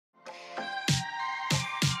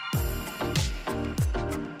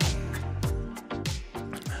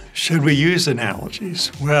Should we use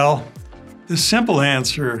analogies? Well, the simple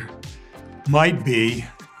answer might be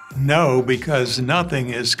no, because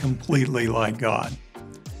nothing is completely like God.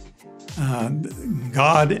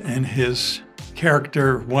 God and his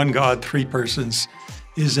character, one God, three persons,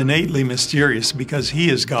 is innately mysterious because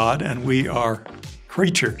he is God and we are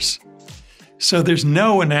creatures. So there's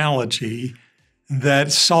no analogy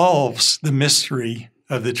that solves the mystery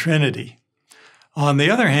of the Trinity. On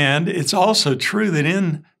the other hand, it's also true that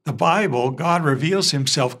in the Bible, God reveals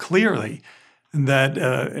himself clearly, that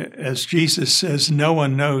as Jesus says, no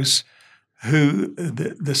one knows who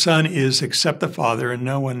the Son is except the Father, and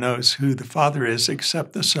no one knows who the Father is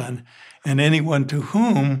except the Son, and anyone to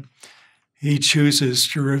whom he chooses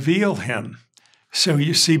to reveal him. So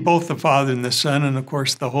you see both the Father and the Son, and of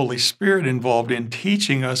course the Holy Spirit involved in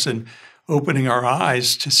teaching us and opening our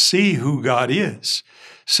eyes to see who God is.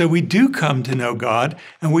 So we do come to know God,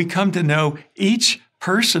 and we come to know each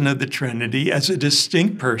person of the Trinity as a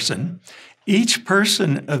distinct person. Each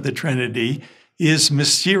person of the Trinity is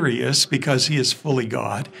mysterious because he is fully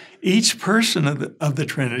God. Each person of the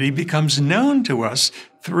Trinity becomes known to us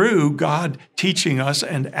through God teaching us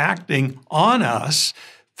and acting on us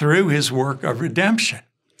through his work of redemption.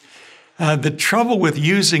 The trouble with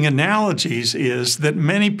using analogies is that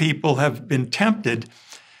many people have been tempted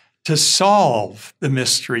to solve the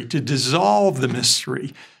mystery, to dissolve the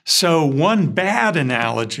mystery. So one bad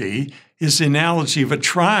analogy is the analogy of a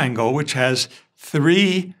triangle, which has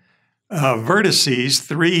three vertices,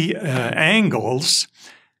 three angles,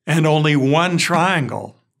 and only one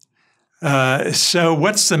triangle. So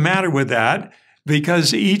what's the matter with that?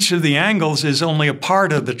 Because each of the angles is only a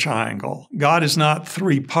part of the triangle. God is not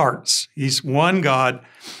three parts. He's one God.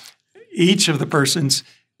 Each of the persons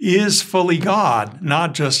is fully God,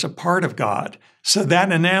 not just a part of God. So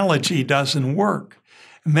that analogy doesn't work.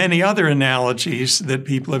 Many other analogies that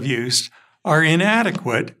people have used are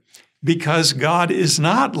inadequate because God is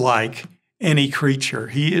not like any creature.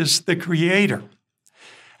 He is the creator.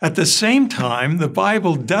 At the same time, the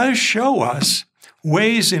Bible does show us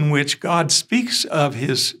ways in which God speaks of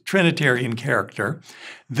his Trinitarian character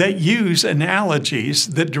that use analogies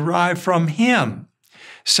that derive from him.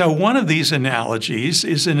 So one of these analogies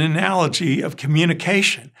is an analogy of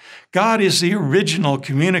communication. God is the original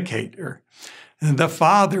communicator. The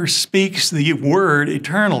Father speaks the Word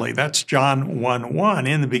eternally. That's John 1:1.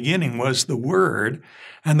 In the beginning was the Word,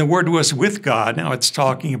 and the Word was with God. Now it's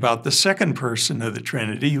talking about the second person of the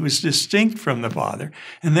Trinity who is distinct from the Father.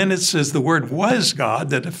 And then it says the Word was God,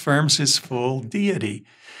 that affirms his full deity.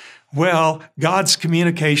 Well, God's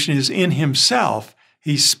communication is in himself.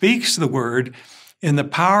 He speaks the Word in the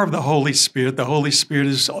power of the Holy Spirit. The Holy Spirit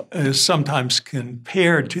is sometimes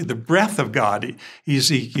compared to the breath of God.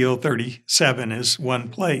 Ezekiel 37 is one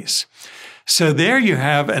place. So there you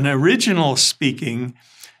have an original speaking,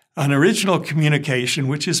 an original communication,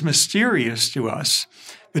 which is mysterious to us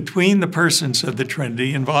between the persons of the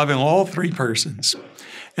Trinity, involving all three persons.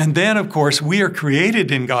 And then, of course, we are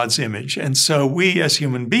created in God's image. And so we, as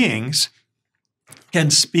human beings,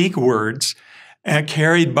 can speak words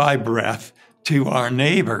carried by breath to our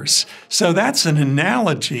neighbors. So that's an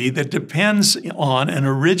analogy that depends on and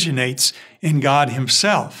originates in God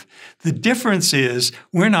himself. The difference is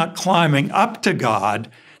we're not climbing up to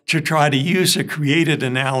God to try to use a created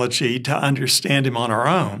analogy to understand him on our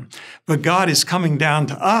own. But God is coming down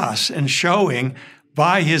to us and showing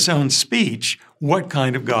by his own speech what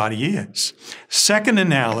kind of God he is. Second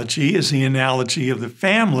analogy is the analogy of the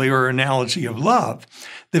family or analogy of love.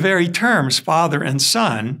 The very terms father and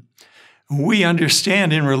son we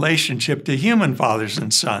understand in relationship to human fathers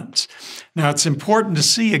and sons. Now, it's important to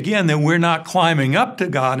see again that we're not climbing up to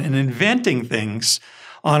God and inventing things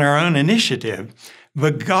on our own initiative,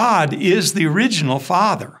 but God is the original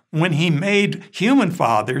father. When he made human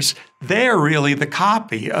fathers, they're really the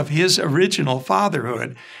copy of his original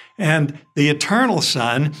fatherhood. And the eternal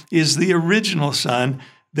Son is the original Son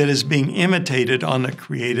that is being imitated on the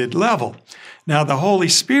created level. Now, the Holy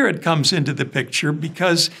Spirit comes into the picture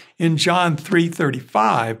because in John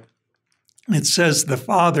 3:35, it says the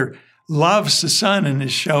Father loves the Son and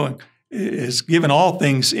is given all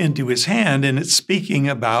things into his hand, and it's speaking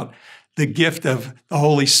about the gift of the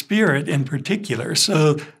Holy Spirit in particular.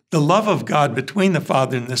 So the love of God between the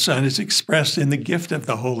Father and the Son is expressed in the gift of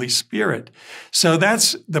the Holy Spirit. So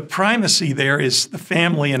that's the primacy there is the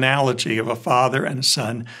family analogy of a father and a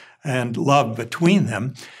son and love between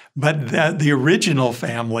them. But the original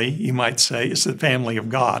family, you might say, is the family of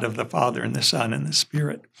God, of the Father and the Son and the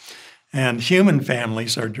Spirit. And human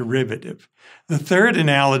families are derivative. The third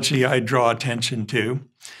analogy I draw attention to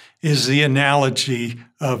is the analogy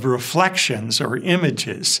of reflections or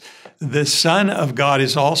images. The Son of God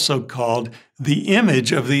is also called the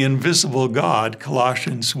image of the invisible God,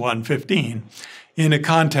 Colossians 1:15, in a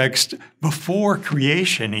context before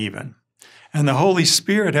creation even. And the Holy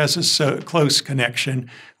Spirit has a close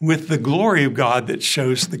connection with the glory of God that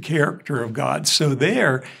shows the character of God. So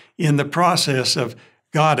there, in the process of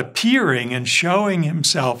God appearing and showing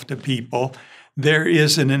himself to people, there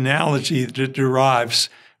is an analogy that derives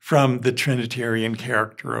from the Trinitarian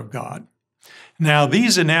character of God. Now,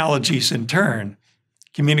 these analogies in turn,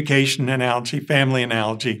 communication analogy, family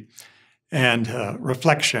analogy, and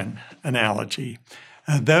reflection analogy,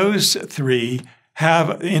 those three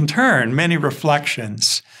have in turn many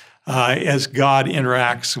reflections as God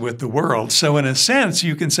interacts with the world. So in a sense,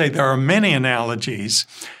 you can say there are many analogies,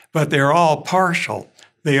 but they're all partial.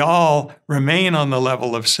 They all remain on the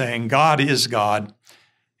level of saying God is God.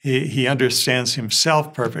 He understands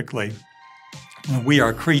himself perfectly. We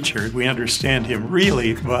are creatures. We understand him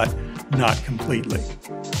really, but not completely.